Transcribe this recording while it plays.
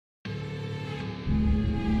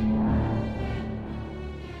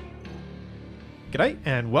G'day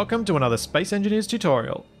and welcome to another Space Engineers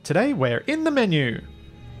tutorial. Today we're in the menu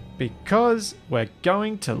because we're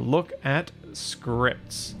going to look at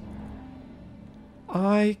scripts.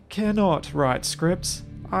 I cannot write scripts.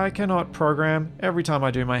 I cannot program. Every time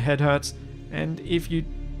I do my head hurts, and if you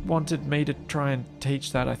wanted me to try and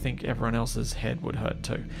teach that, I think everyone else's head would hurt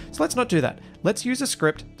too. So let's not do that. Let's use a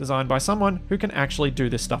script designed by someone who can actually do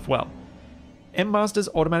this stuff well. MMaster's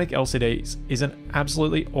automatic LCDs is an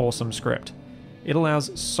absolutely awesome script. It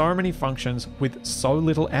allows so many functions with so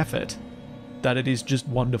little effort that it is just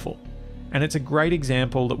wonderful. And it's a great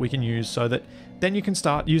example that we can use so that then you can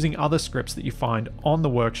start using other scripts that you find on the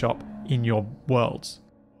workshop in your worlds.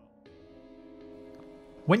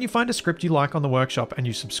 When you find a script you like on the workshop and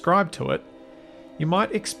you subscribe to it, you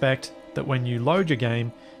might expect that when you load your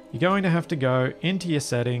game, you're going to have to go into your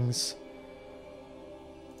settings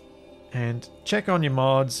and check on your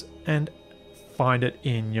mods and find it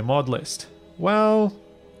in your mod list. Well,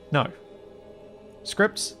 no.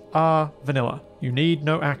 Scripts are vanilla. You need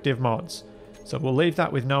no active mods. So we'll leave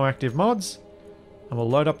that with no active mods, and we'll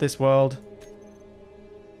load up this world.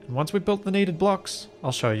 And once we've built the needed blocks,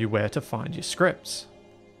 I'll show you where to find your scripts.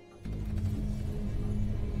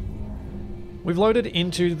 We've loaded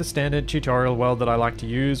into the standard tutorial world that I like to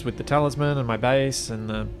use with the talisman and my base and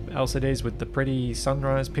the LCDs with the pretty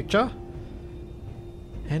sunrise picture.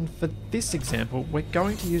 And for this example, we're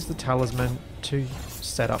going to use the talisman to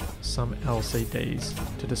set up some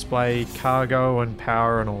LCDs to display cargo and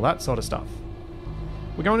power and all that sort of stuff.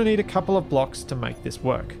 We're going to need a couple of blocks to make this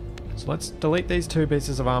work. So let's delete these two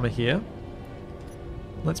pieces of armor here.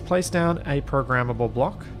 Let's place down a programmable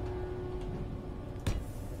block.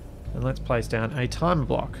 And let's place down a timer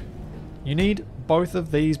block. You need both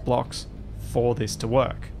of these blocks for this to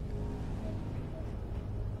work.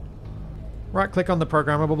 Right click on the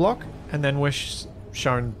programmable block and then we're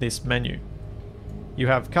shown this menu. You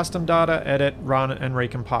have custom data, edit, run and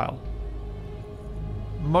recompile.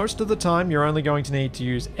 Most of the time you're only going to need to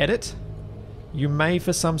use edit. You may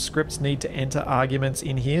for some scripts need to enter arguments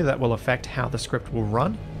in here that will affect how the script will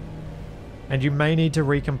run. And you may need to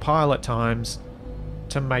recompile at times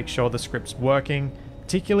to make sure the script's working,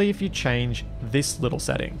 particularly if you change this little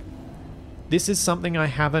setting. This is something I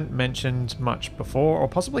haven't mentioned much before, or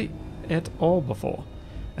possibly at all before,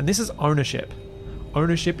 and this is ownership.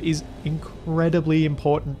 Ownership is incredibly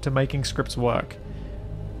important to making scripts work.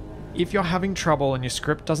 If you're having trouble and your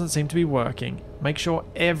script doesn't seem to be working, make sure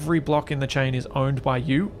every block in the chain is owned by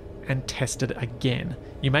you and test it again.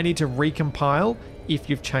 You may need to recompile if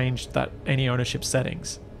you've changed any ownership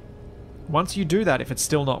settings. Once you do that, if it's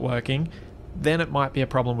still not working, then it might be a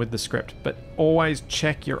problem with the script, but always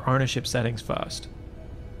check your ownership settings first.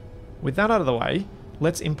 With that out of the way,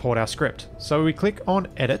 let's import our script. So we click on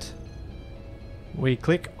Edit, we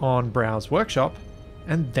click on Browse Workshop,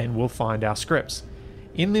 and then we'll find our scripts.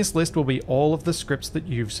 In this list will be all of the scripts that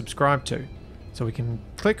you've subscribed to. So we can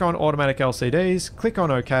click on Automatic LCDs, click on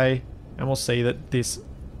OK, and we'll see that this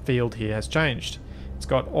field here has changed. It's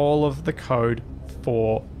got all of the code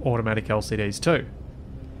for automatic LCDs too.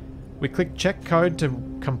 We click Check Code to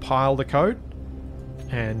compile the code,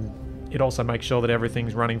 and it also makes sure that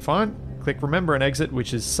everything's running fine. Click Remember and Exit,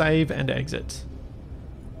 which is save and exit.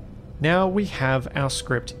 Now we have our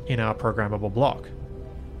script in our programmable block.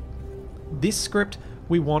 This script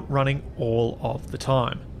we want running all of the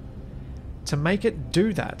time. To make it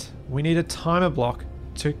do that, we need a timer block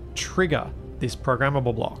to trigger this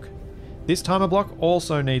programmable block. This timer block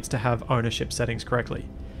also needs to have ownership settings correctly.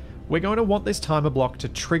 We're going to want this timer block to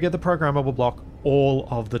trigger the programmable block all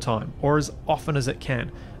of the time, or as often as it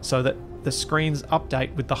can, so that the screens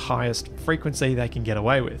update with the highest frequency they can get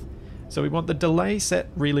away with. So we want the delay set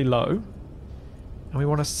really low, and we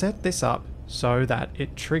want to set this up so that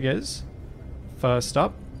it triggers. First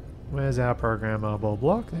up, where's our programmable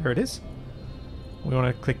block? There it is. We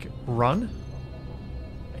want to click Run.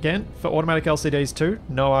 Again, for automatic LCDs too,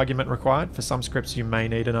 no argument required. For some scripts you may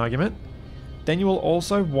need an argument. Then you will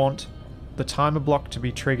also want the timer block to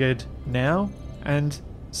be triggered now and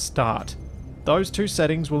start. Those two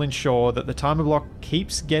settings will ensure that the timer block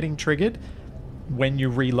keeps getting triggered when you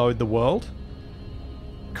reload the world,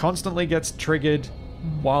 constantly gets triggered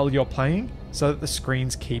while you're playing, so that the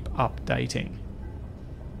screens keep updating.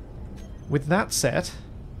 With that set,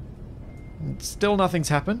 still nothing's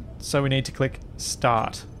happened, so we need to click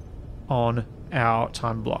Start on our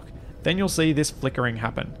timer block. Then you'll see this flickering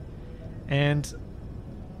happen. And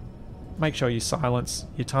make sure you silence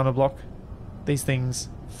your timer block. These things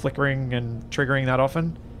flickering and triggering that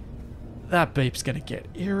often, that beep's gonna get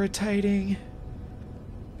irritating.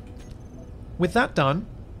 With that done,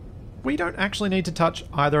 we don't actually need to touch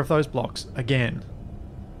either of those blocks again.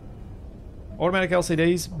 Automatic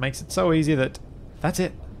LCDs makes it so easy that that's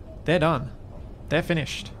it. They're done. They're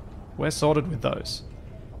finished. We're sorted with those.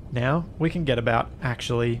 Now we can get about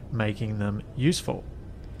actually making them useful.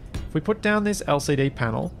 If we put down this LCD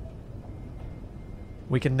panel,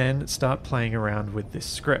 we can then start playing around with this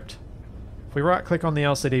script. If we right click on the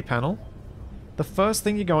LCD panel, the first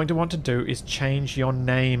thing you're going to want to do is change your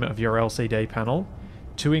name of your LCD panel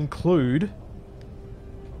to include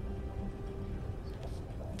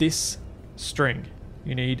this string.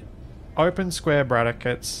 You need open square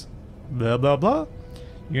brackets, blah blah blah.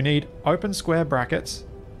 You need open square brackets,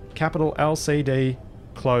 capital LCD,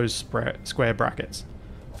 close square brackets.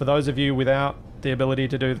 For those of you without the ability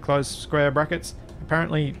to do the close square brackets,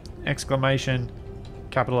 apparently exclamation,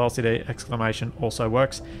 capital LCD, exclamation also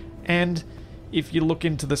works. And if you look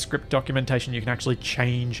into the script documentation, you can actually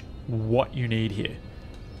change what you need here.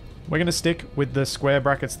 We're going to stick with the square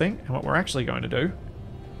brackets thing, and what we're actually going to do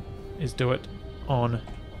is do it on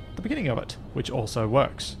the beginning of it, which also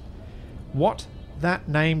works. What that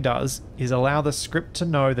name does is allow the script to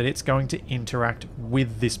know that it's going to interact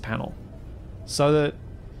with this panel, so that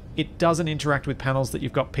it doesn't interact with panels that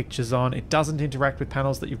you've got pictures on, it doesn't interact with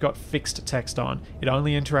panels that you've got fixed text on, it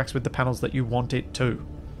only interacts with the panels that you want it to.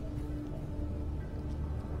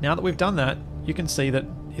 Now that we've done that, you can see that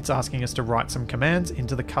it's asking us to write some commands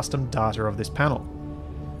into the custom data of this panel.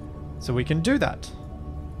 So we can do that.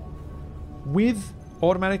 With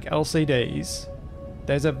automatic LCDs,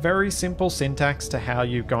 there's a very simple syntax to how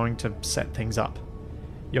you're going to set things up.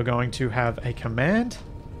 You're going to have a command,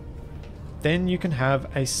 then you can have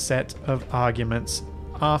a set of arguments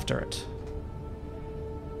after it.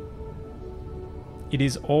 It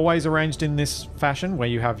is always arranged in this fashion where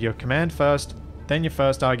you have your command first, then your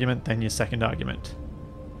first argument, then your second argument.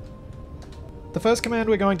 The first command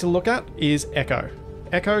we're going to look at is echo.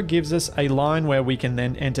 Echo gives us a line where we can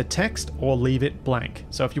then enter text or leave it blank.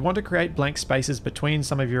 So if you want to create blank spaces between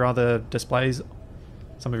some of your other displays,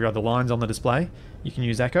 some of your other lines on the display, you can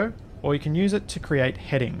use echo, or you can use it to create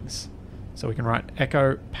headings. So we can write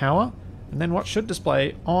echo power, and then what should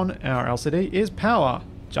display on our LCD is power,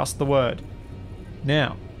 just the word.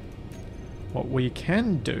 Now, what we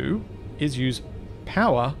can do is use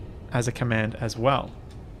power as a command as well.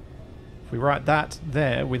 If we write that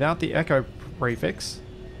there without the echo prefix,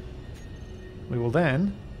 we will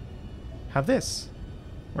then have this,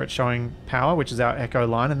 where it's showing power, which is our echo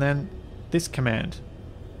line, and then this command,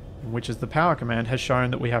 which is the power command, has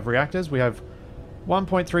shown that we have reactors. We have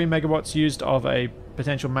 1.3 megawatts used of a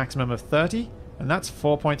potential maximum of 30, and that's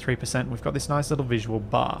 4.3%. We've got this nice little visual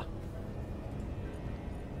bar.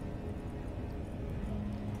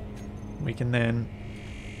 We can then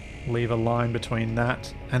leave a line between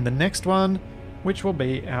that and the next one, which will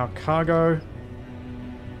be our cargo.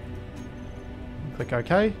 Click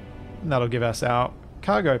OK, and that'll give us our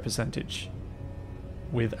cargo percentage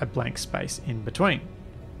with a blank space in between.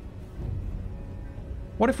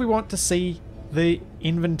 What if we want to see the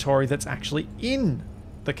inventory that's actually in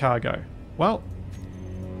the cargo? Well,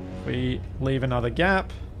 if we leave another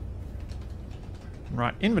gap and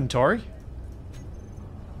write inventory,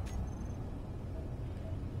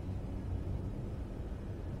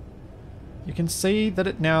 you can see that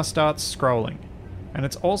it now starts scrolling, and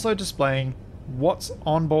it's also displaying what's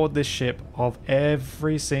on board this ship of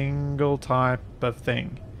every single type of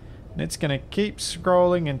thing. And it's going to keep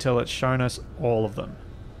scrolling until it's shown us all of them.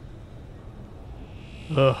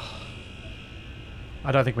 Ugh.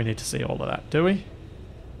 I don't think we need to see all of that, do we?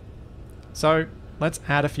 So let's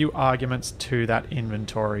add a few arguments to that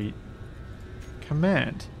inventory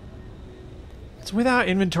command. So with our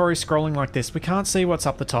inventory scrolling like this, we can't see what's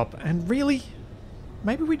up the top, and really,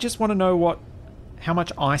 maybe we just want to know how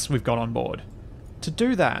much ice we've got on board. To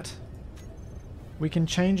do that, we can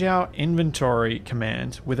change our inventory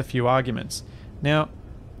command with a few arguments. Now,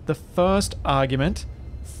 the first argument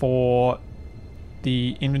for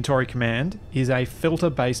the inventory command is a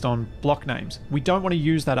filter based on block names. We don't want to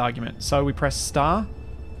use that argument, so we press star,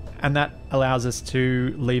 and that allows us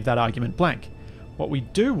to leave that argument blank. What we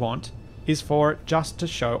do want is for it just to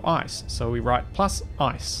show ice, so we write plus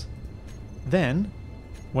ice. Then,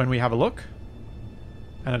 when we have a look,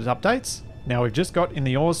 and it updates, now we've just got in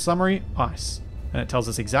the ores summary ice, and it tells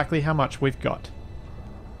us exactly how much we've got.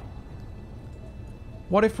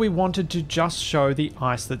 What if we wanted to just show the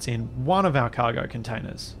ice that's in one of our cargo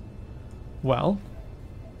containers? Well,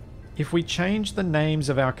 if we change the names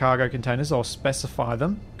of our cargo containers or specify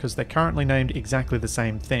them, because they're currently named exactly the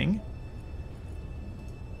same thing,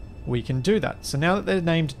 we can do that. So now that they're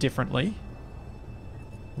named differently,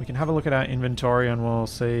 we can have a look at our inventory and we'll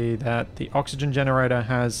see that the oxygen generator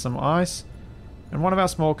has some ice, and one of our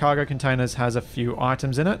small cargo containers has a few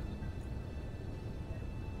items in it.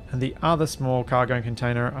 And the other small cargo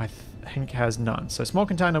container, I think, has none. So small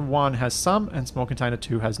container 1 has some, and small container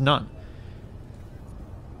 2 has none.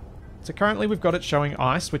 So currently we've got it showing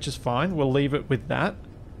ice, which is fine. We'll leave it with that.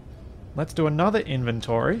 Let's do another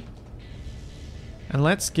inventory. And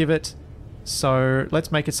let's give it... So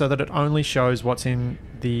let's make it so that it only shows what's in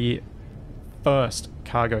the first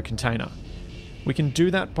cargo container. We can do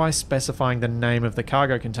that by specifying the name of the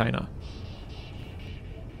cargo container.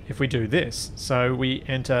 If we do this, so we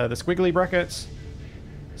enter the squiggly brackets,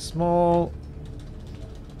 small,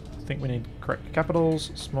 I think we need correct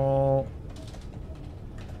capitals, small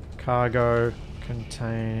cargo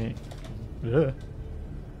container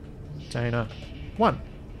 1.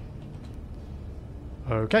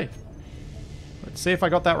 Okay. Let's see if I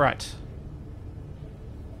got that right.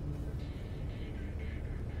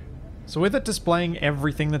 So with it displaying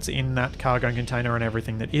everything that's in that cargo container and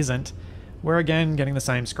everything that isn't, we're again getting the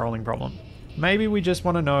same scrolling problem. Maybe we just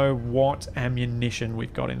want to know what ammunition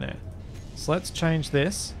we've got in there. So let's change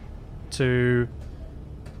this to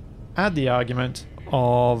add the argument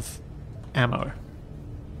of ammo.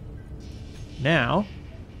 Now,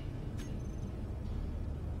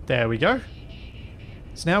 there we go.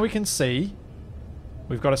 So now we can see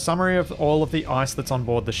we've got a summary of all of the ice that's on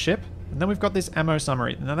board the ship, and then we've got this ammo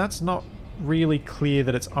summary. Now that's not really clear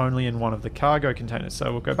that it's only in one of the cargo containers.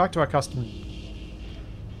 So we'll go back to our custom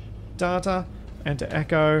data, enter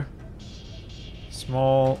echo,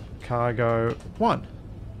 small cargo 1.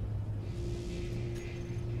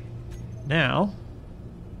 Now,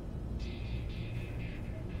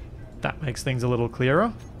 that makes things a little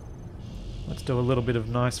clearer. Let's do a little bit of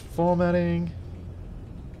nice formatting.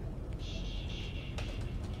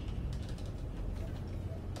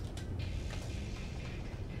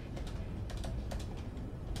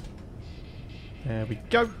 There we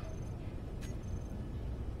go.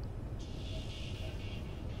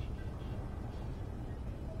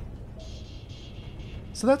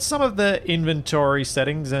 So that's some of the inventory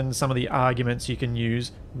settings and some of the arguments you can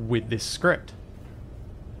use with this script.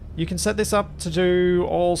 You can set this up to do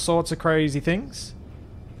all sorts of crazy things.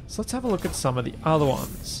 So let's have a look at some of the other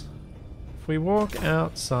ones. If we walk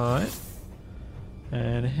outside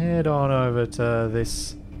and head on over to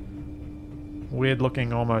this weird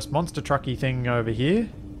looking almost monster trucky thing over here,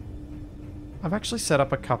 I've actually set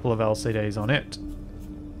up a couple of LCDs on it.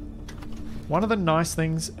 One of the nice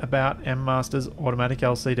things about MMaster's automatic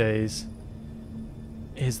LCDs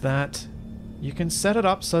is that you can set it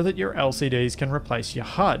up so that your LCDs can replace your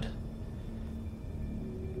HUD.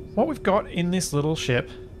 What we've got in this little ship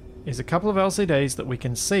is a couple of LCDs that we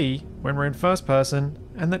can see when we're in first person,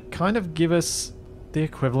 and that kind of give us the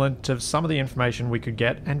equivalent of some of the information we could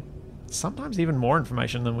get, and sometimes even more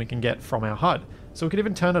information than we can get from our HUD. So we could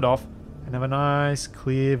even turn it off and have a nice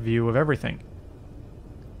clear view of everything.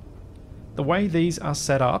 The way these are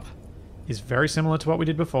set up is very similar to what we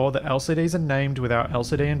did before. The LCDs are named with our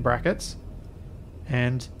LCD in brackets,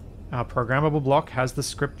 and our programmable block has the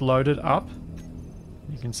script loaded up.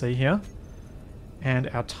 You can see here. And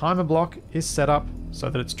our timer block is set up so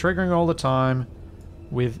that it's triggering all the time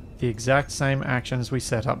with the exact same actions we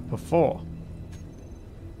set up before.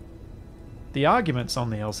 The arguments on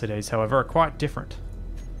the LCDs, however, are quite different.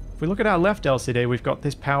 If we look at our left LCD, we've got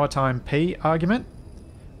this power time P argument,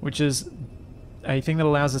 which is a thing that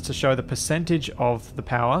allows us to show the percentage of the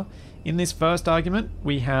power. In this first argument,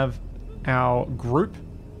 we have our group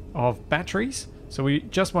of batteries. So we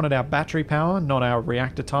just wanted our battery power, not our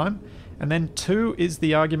reactor time. And then 2 is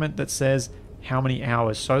the argument that says how many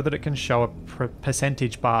hours, so that it can show a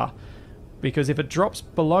percentage bar. Because if it drops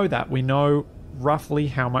below that, we know roughly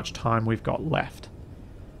how much time we've got left.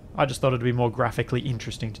 I just thought it'd be more graphically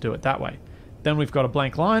interesting to do it that way. Then we've got a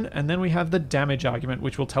blank line, and then we have the damage argument,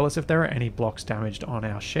 which will tell us if there are any blocks damaged on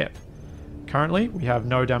our ship. Currently, we have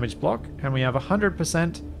no damaged block, and we have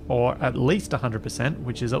 100%, or at least 100%,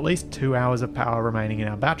 which is at least 2 hours of power remaining in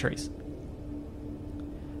our batteries.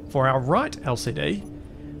 For our right LCD,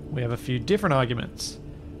 we have a few different arguments,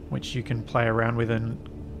 which you can play around with and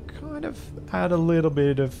kind of add a little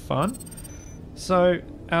bit of fun. So,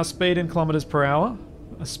 our speed in kilometers per hour,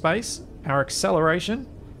 a space, our acceleration,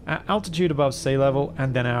 our altitude above sea level,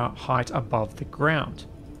 and then our height above the ground.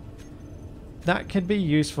 That could be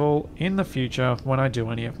useful in the future when I do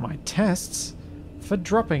any of my tests for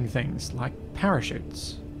dropping things like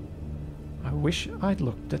parachutes. I wish I'd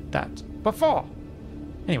looked at that before.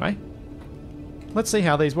 Anyway, let's see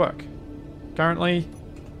how these work. Currently,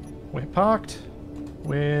 we're parked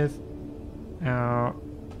with our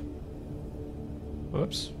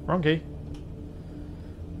Whoops, wrong key.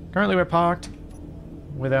 Currently we're parked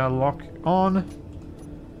with our lock on.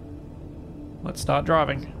 Let's start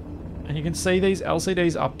driving. And you can see these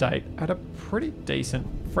LCDs update at a pretty decent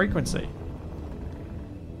frequency.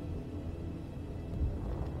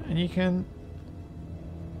 And you can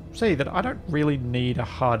see that I don't really need a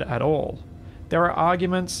HUD at all. There are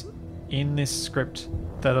arguments in this script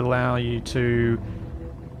that allow you to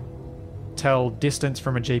tell distance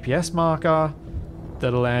from a GPS marker,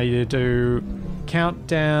 that allow you to do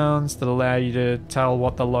countdowns, that allow you to tell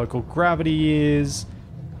what the local gravity is.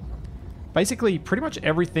 Basically, pretty much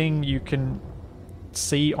everything you can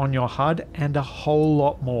see on your HUD and a whole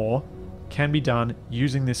lot more can be done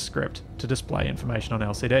using this script to display information on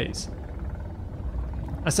LCDs.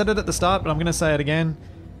 I said it at the start, but I'm going to say it again.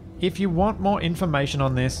 If you want more information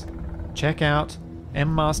on this, check out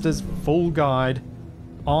MMaster's full guide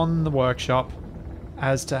on the workshop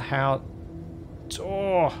as to how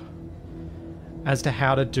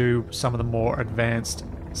to do some of the more advanced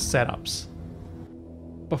setups.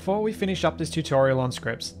 Before we finish up this tutorial on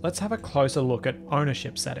scripts, let's have a closer look at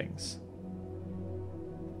ownership settings.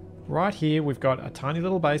 Right here we've got a tiny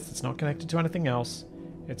little base that's not connected to anything else.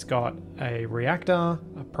 It's got a reactor,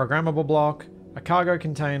 a programmable block, a cargo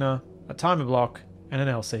container, a timer block, and an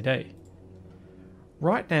LCD.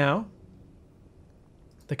 Right now,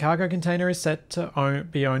 the cargo container is set to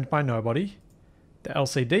be owned by nobody. The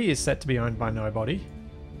LCD is set to be owned by nobody.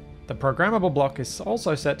 The programmable block is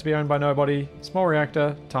also set to be owned by nobody. Small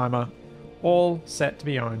reactor, timer, all set to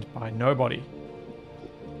be owned by nobody.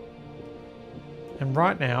 And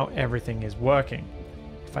right now, everything is working.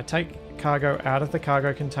 If I take cargo out of the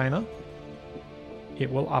cargo container, it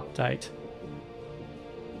will update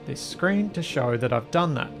this screen to show that I've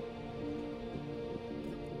done that.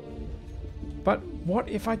 But what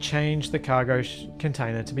if I change the cargo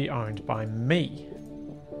container to be owned by me?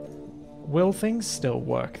 Will things still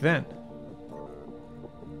work then?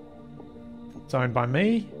 It's owned by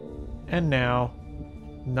me, and now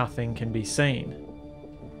nothing can be seen.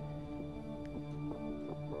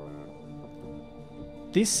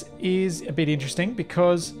 This is a bit interesting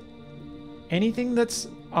because anything that's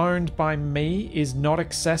owned by me is not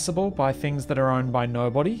accessible by things that are owned by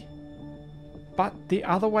nobody. But the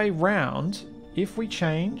other way round, if we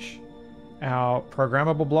change our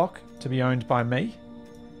programmable block to be owned by me,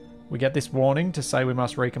 we get this warning to say we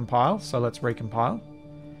must recompile, so let's recompile.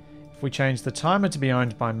 If we change the timer to be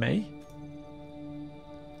owned by me,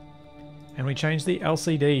 and we change the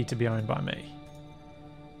LCD to be owned by me,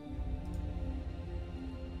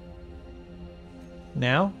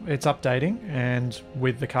 now it's updating, and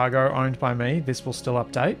with the cargo owned by me, this will still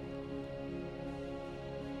update.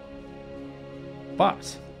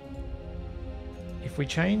 But if we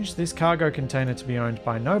change this cargo container to be owned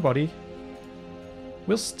by nobody,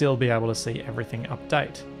 we'll still be able to see everything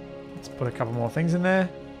update. Let's put a couple more things in there,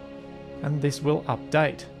 and this will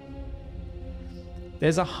update.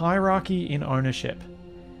 There's a hierarchy in ownership.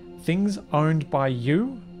 Things owned by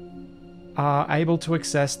you are able to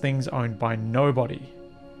access things owned by nobody,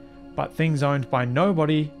 but things owned by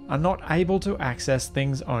nobody are not able to access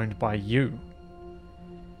things owned by you.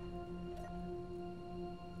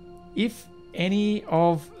 If any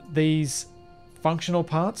of these functional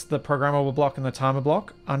parts, the programmable block and the timer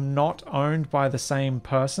block, are not owned by the same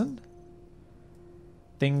person,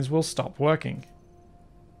 things will stop working.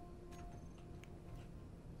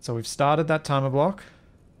 So we've started that timer block.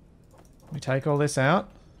 We take all this out.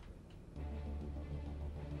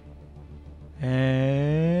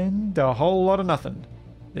 And a whole lot of nothing.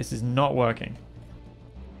 This is not working.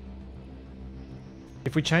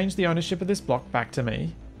 If we change the ownership of this block back to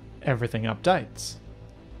me, everything updates.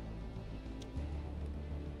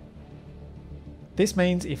 This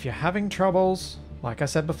means if you're having troubles, like I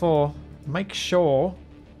said before, make sure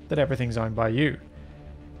that everything's owned by you.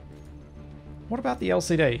 What about the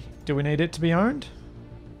LCD? Do we need it to be owned?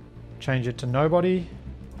 Change it to nobody.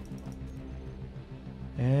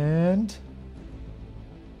 And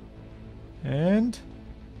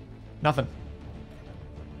nothing.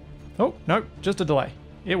 Oh, no, just a delay.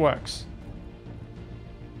 It works.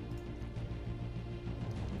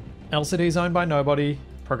 LCD is owned by nobody,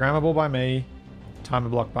 programmable by me, timer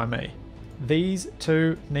block by me. These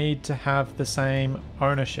two need to have the same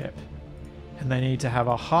ownership, and they need to have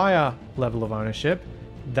a higher level of ownership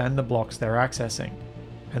than the blocks they're accessing.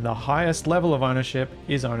 And the highest level of ownership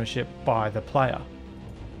is ownership by the player.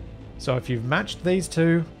 So if you've matched these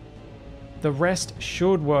two, the rest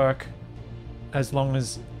should work as long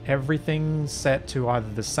as everything's set to either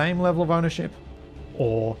the same level of ownership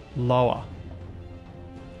or lower.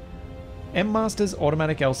 MMaster's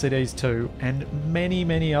automatic LCDs too, and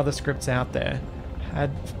many other scripts out there,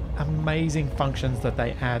 had amazing functions that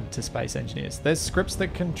they add to Space Engineers. There's scripts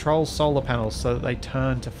that control solar panels so that they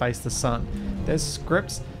turn to face the sun. There's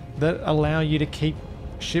scripts that allow you to keep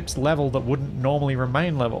ships level that wouldn't normally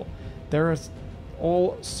remain level. There are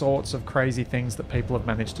all sorts of crazy things that people have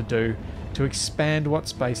managed to do to expand what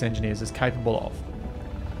Space Engineers is capable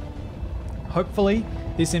of. Hopefully,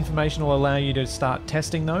 this information will allow you to start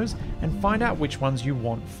testing those and find out which ones you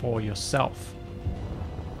want for yourself.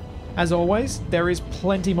 As always, there is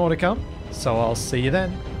plenty more to come, so I'll see you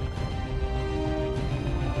then.